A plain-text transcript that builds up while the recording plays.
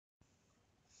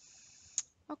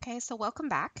Okay, so welcome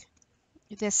back.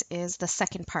 This is the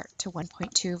second part to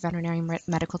 1.2 veterinary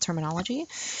medical terminology.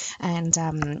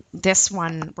 And this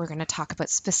one, we're going to talk about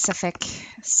specific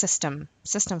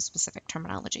system-specific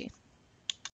terminology.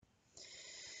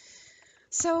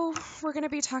 So we're going to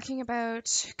be talking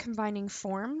about combining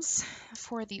forms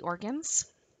for the organs,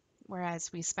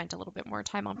 whereas we spent a little bit more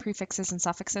time on prefixes and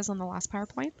suffixes on the last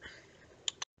PowerPoint.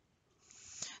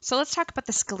 So let's talk about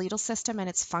the skeletal system and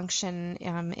its function.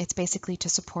 It's basically to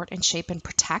support and shape and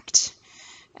protect.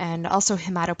 And also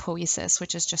hematopoiesis,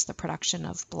 which is just the production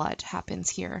of blood, happens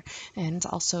here, and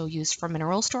also used for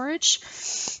mineral storage.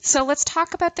 So let's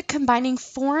talk about the combining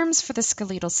forms for the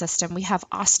skeletal system. We have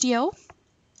osteo,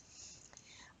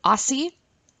 ossi.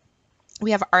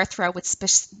 We have arthro,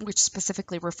 which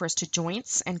specifically refers to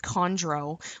joints, and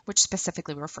chondro, which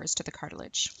specifically refers to the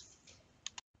cartilage.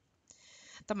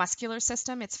 The muscular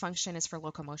system, its function is for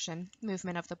locomotion,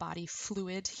 movement of the body,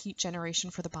 fluid, heat generation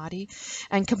for the body.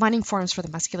 And combining forms for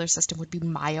the muscular system would be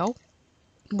myo,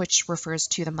 which refers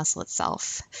to the muscle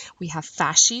itself. We have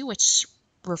fasci, which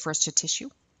refers to tissue.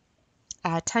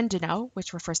 Tendino,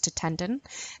 which refers to tendon.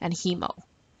 And hemo,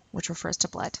 which refers to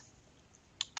blood.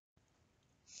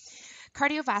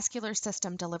 Cardiovascular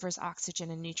system delivers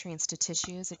oxygen and nutrients to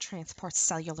tissues. It transports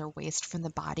cellular waste from the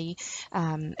body,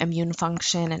 immune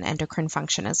function, and endocrine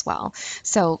function as well.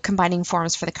 So combining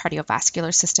forms for the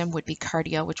cardiovascular system would be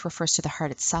cardio, which refers to the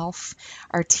heart itself,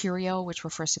 arterio, which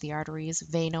refers to the arteries,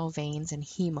 veno, veins, and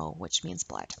hemo, which means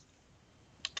blood.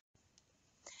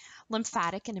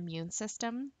 Lymphatic and immune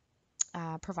system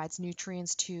provides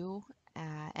nutrients to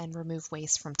and remove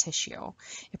waste from tissue.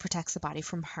 It protects the body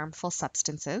from harmful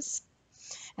substances.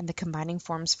 And the combining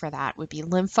forms for that would be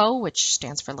lympho, which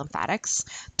stands for lymphatics,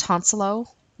 tonsillo,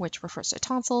 which refers to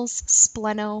tonsils,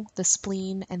 spleno, the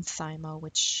spleen, and thymo,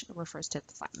 which refers to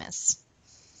the thymus.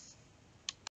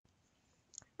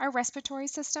 Our respiratory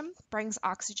system brings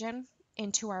oxygen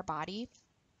into our body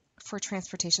for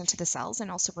transportation to the cells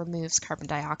and also removes carbon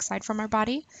dioxide from our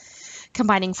body.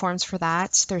 Combining forms for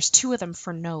that, there's two of them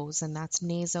for nose, and that's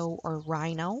naso or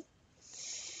rhino.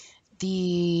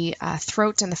 The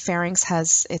throat and the pharynx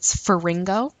has its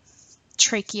pharyngo.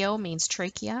 Tracheo means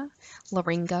trachea.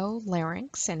 Laryngo,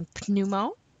 larynx. And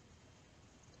pneumo,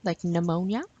 like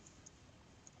pneumonia,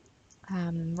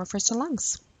 refers to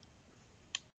lungs.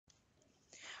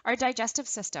 Our digestive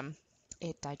system,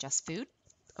 it digests food,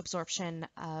 absorption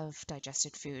of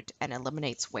digested food, and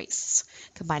eliminates wastes.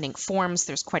 Combining forms,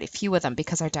 there's quite a few of them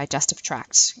because our digestive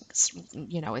tract,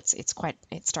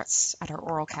 it starts at our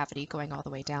oral cavity going all the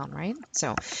way down, right?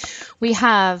 So we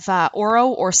have oro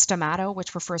or stomato,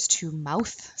 which refers to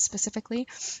mouth specifically,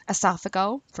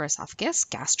 esophago for esophagus,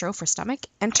 gastro for stomach,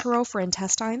 entero for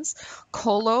intestines,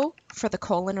 colo for the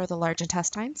colon or the large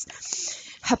intestines,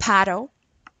 hepato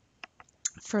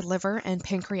for liver, and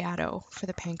pancreato for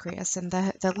the pancreas. And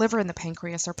the liver and the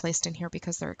pancreas are placed in here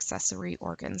because they're accessory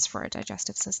organs for our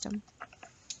digestive system.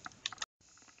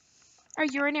 Our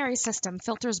urinary system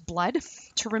filters blood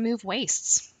to remove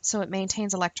wastes. So it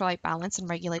maintains electrolyte balance and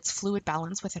regulates fluid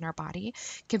balance within our body.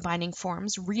 Combining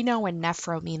forms, reno and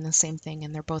nephro mean the same thing,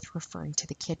 and they're both referring to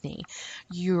the kidney.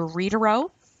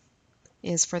 Uretero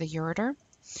is for the ureter,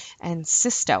 and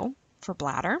cysto for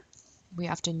bladder. We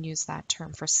often use that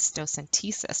term for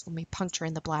cystocentesis when we puncture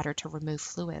in the bladder to remove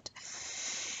fluid.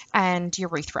 And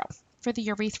urethra for the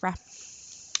urethra.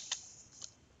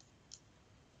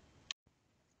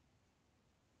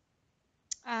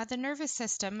 The nervous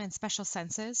system and special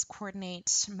senses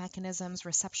coordinate mechanisms,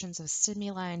 receptions of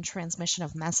stimuli, and transmission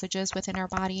of messages within our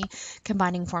body.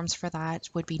 Combining forms for that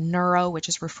would be neuro, which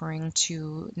is referring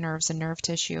to nerves and nerve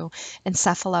tissue,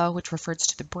 encephalo, which refers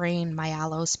to the brain,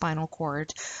 myelo, spinal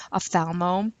cord,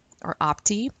 ophthalmo or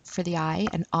opti for the eye,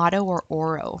 and otto or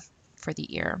oro for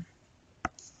the ear.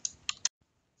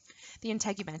 The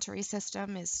integumentary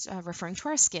system is referring to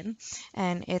our skin,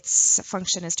 and its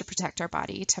function is to protect our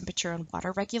body, temperature and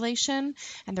water regulation,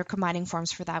 and their combining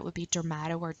forms for that would be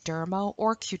dermato or dermo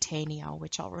or cutaneo,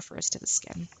 which all refers to the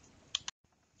skin.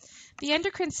 The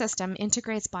endocrine system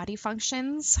integrates body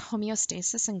functions,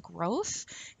 homeostasis, and growth.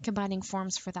 Combining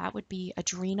forms for that would be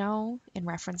adreno, in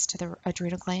reference to the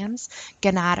adrenal glands,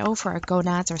 gonado for our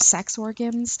gonads or sex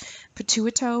organs,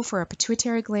 pituito for a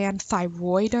pituitary gland,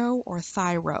 thyroido or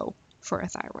thyro for a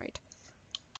thyroid.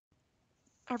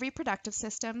 Our reproductive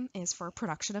system is for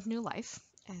production of new life,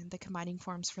 and the combining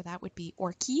forms for that would be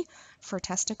orchi for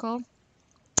testicle,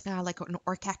 like an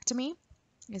orchectomy,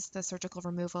 is the surgical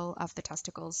removal of the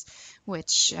testicles,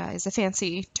 which is a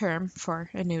fancy term for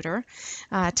a neuter.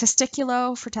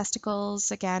 Testiculo for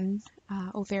testicles, again,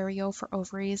 ovario for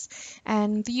ovaries.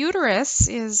 And the uterus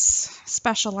is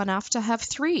special enough to have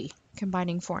 3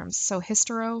 combining forms. So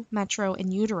hystero, metro,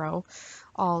 and utero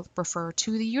all refer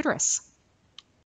to the uterus.